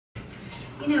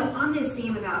You know, on this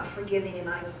theme about forgiving, and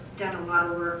I've done a lot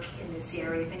of work in this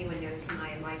area. If anyone knows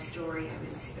my life story, I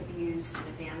was abused and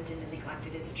abandoned and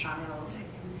neglected as a child.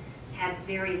 I had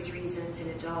various reasons as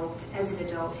an adult, had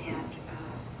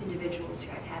individuals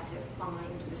who I've had to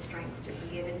find the strength to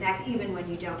forgive. In fact, even when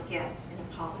you don't get an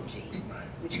apology,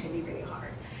 which can be very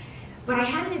hard. But I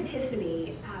had an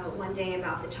epiphany one day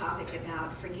about the topic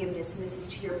about forgiveness, and this is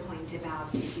to your point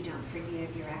about if you don't forgive,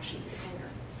 you're actually the sinner,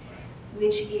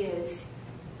 which is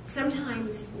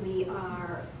sometimes we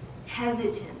are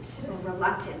hesitant or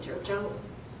reluctant or don't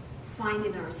find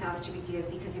in ourselves to forgive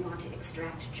because we want to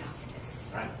extract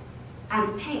justice out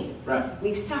of pain.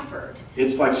 We've suffered.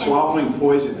 It's like swallowing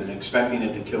poison and expecting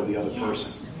it to kill the other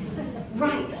person.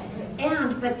 Right.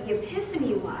 But the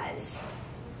epiphany was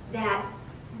that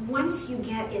once you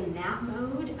get in that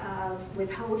mode of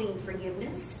withholding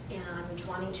forgiveness and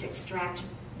wanting to extract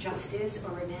justice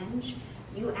or revenge,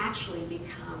 you actually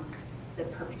become the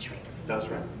perpetrator. That's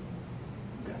right.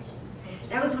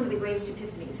 That was one of the greatest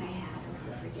epiphanies I had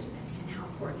around forgiveness and how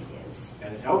important it is.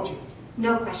 And it helped you.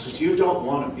 No question. Because you don't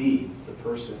want to be the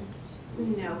person.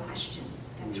 No question.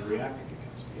 That's you're reacting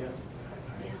against.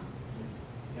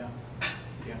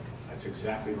 Yeah, that's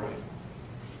exactly right.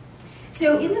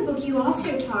 So in the book, you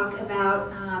also talk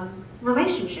about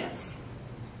relationships,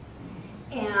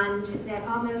 and that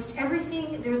almost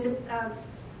everything, there's a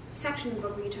section in the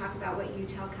book where you talk about what you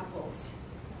tell couples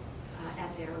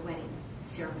at their wedding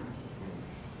ceremony.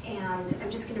 And I'm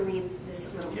just going to read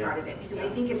this little part of it because I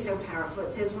think it's so powerful.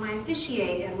 It says, when I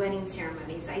officiate at wedding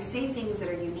ceremonies, I say things that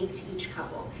are unique to each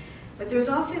couple. But there's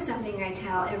also something I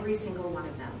tell every single one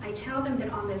of them. I tell them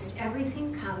that almost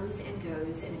everything comes and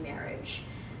goes in a marriage.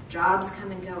 Jobs come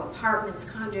and go, apartments,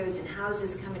 condos, and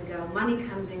houses come and go, money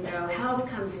comes and go, health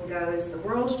comes and goes, the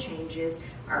world changes,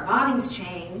 our bodies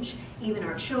change, even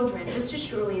our children, just as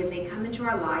surely as they come into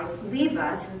our lives, leave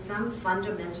us in some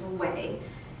fundamental way,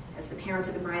 as the parents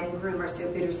of the bride and groom are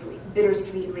so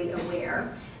bittersweetly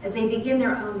aware, as they begin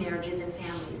their own marriages and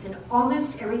families. And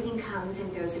almost everything comes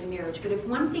and goes in a marriage. But if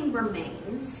one thing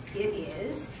remains,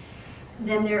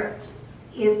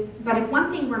 if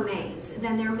one thing remains,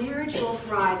 then their marriage will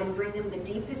thrive and bring them the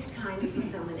deepest kind of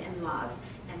fulfillment and love.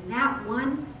 And that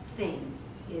one thing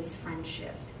is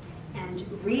friendship. And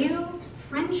real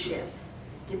friendship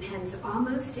depends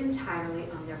almost entirely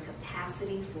on their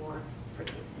capacity for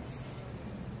forgiveness.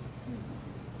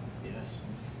 Yes.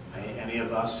 Any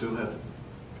of us who have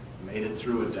made it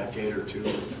through a decade or 2 or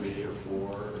 3 or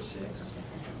 4 or 6,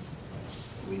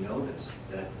 we know this,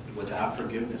 that without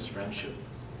forgiveness, friendship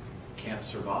can't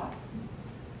survive.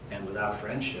 And without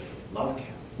friendship, love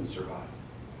can't survive.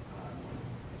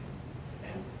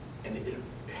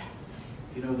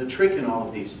 You know, the trick in all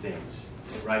of these things,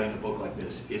 writing a book like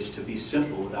this, is to be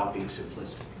simple without being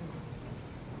simplistic.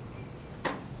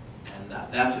 And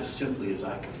that's as simply as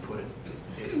I can put it.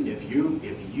 If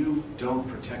you don't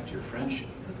protect your friendship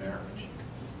in a marriage,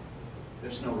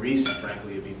 there's no reason,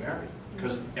 frankly, to be married.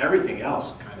 Because everything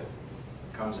else kind of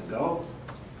comes and goes.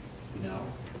 You know,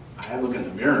 I look in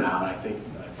the mirror now and I think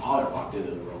my father walked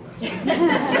into the room and said,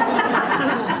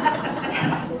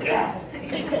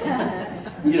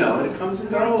 you know, it comes and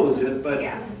goes.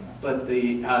 But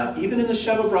the even in the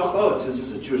Sheva Brachot, since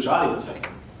this is a Jewish audience, I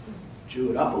can Jew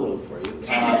it up a little for you.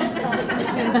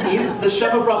 Even the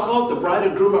Sheva Brachot, the bride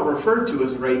and groom are referred to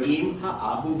as Re'im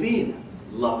Ha'ahuvim,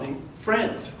 loving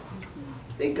friends.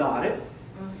 They got it.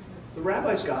 The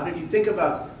rabbis got it. You think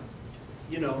about,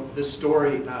 you know, the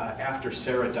story after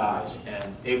Sarah dies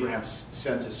and Abraham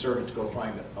sends his servant to go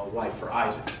find a wife for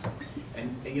Isaac.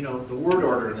 And, you know, the word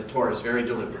order in the Torah is very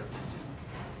deliberate.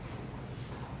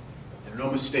 There are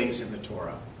no mistakes in the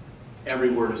Torah. Every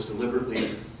word is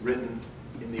deliberately written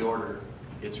in the order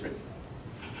it's written.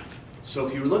 So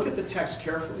if you look at the text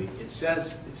carefully, it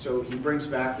says, so he brings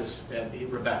back this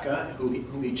Rebecca,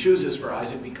 whom he chooses for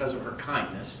Isaac because of her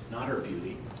kindness, not her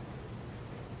beauty.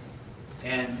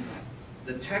 And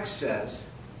the text says,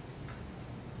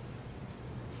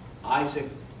 Isaac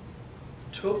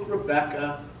took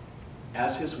Rebecca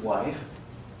as his wife,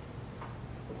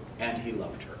 and he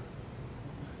loved her.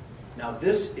 Now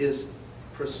this is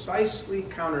precisely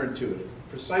counterintuitive,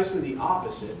 precisely the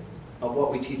opposite of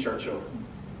what we teach our children.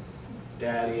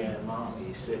 Daddy and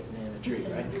mommy sitting in a tree,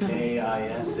 right? K-I-S-S-I-N-G.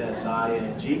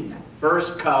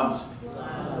 First comes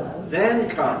love, then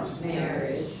comes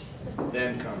marriage,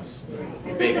 then comes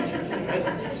bigotry, right?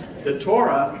 The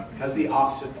Torah has the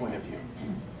opposite point of view.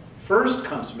 First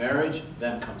comes marriage,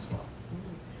 then comes love.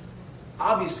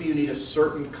 Obviously, you need a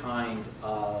certain kind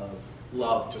of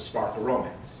love to spark a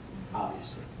romance,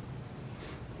 obviously.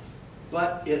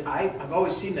 But I've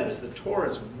always seen that as the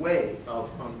Torah's way of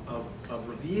of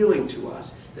revealing to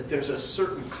us that there's a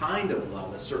certain kind of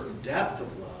love, a certain depth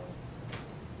of love,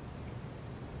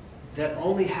 that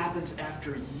only happens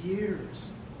after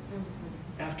years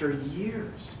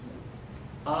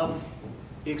of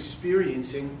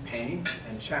experiencing pain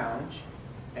and challenge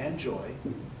and joy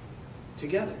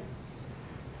together.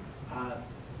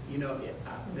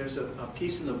 There's a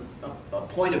piece in a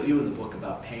point of view in the book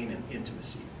about pain and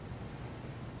intimacy.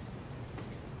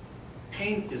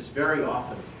 Pain is very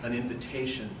often an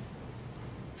invitation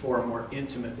for a more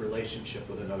intimate relationship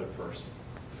with another person.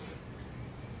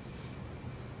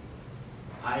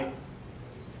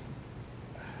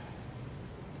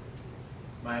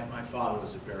 My father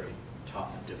was a very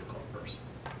tough and difficult person.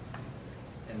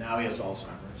 And now he has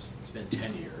Alzheimer's. It's been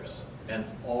 10 years. And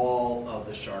all of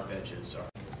the sharp edges are.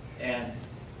 And,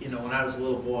 when I was a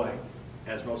little boy,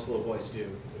 as most little boys do,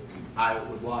 I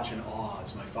would watch in awe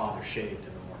as my father shaved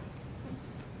in the morning.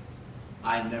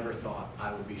 I never thought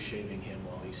I would be shaving him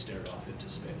while he stared off into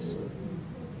space.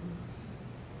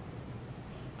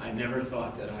 I never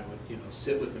thought that I would,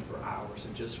 sit with him for hours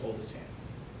and just hold his hand.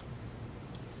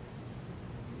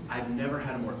 I've never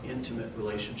had a more intimate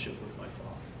relationship with my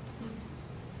father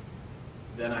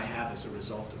than I have as a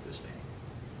result of this pain.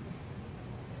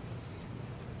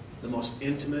 The most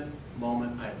intimate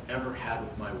moment I've ever had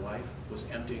with my wife was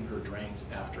emptying her drains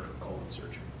after her colon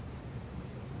surgery.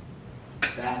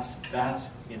 That's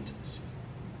intimacy.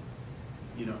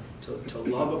 To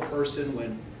love a person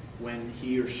when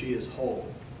he or she is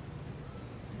whole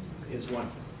is one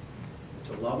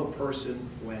thing. To love a person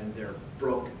when they're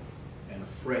broken and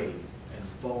afraid and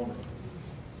vulnerable,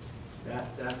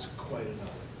 that's quite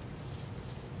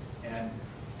another.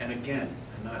 And again,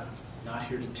 I'm not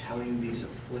here to tell you these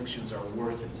afflictions are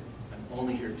worth it. I'm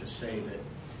only here to say that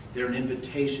they're an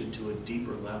invitation to a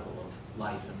deeper level of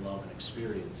life and love and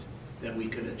experience than we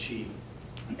could achieve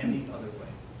any other way.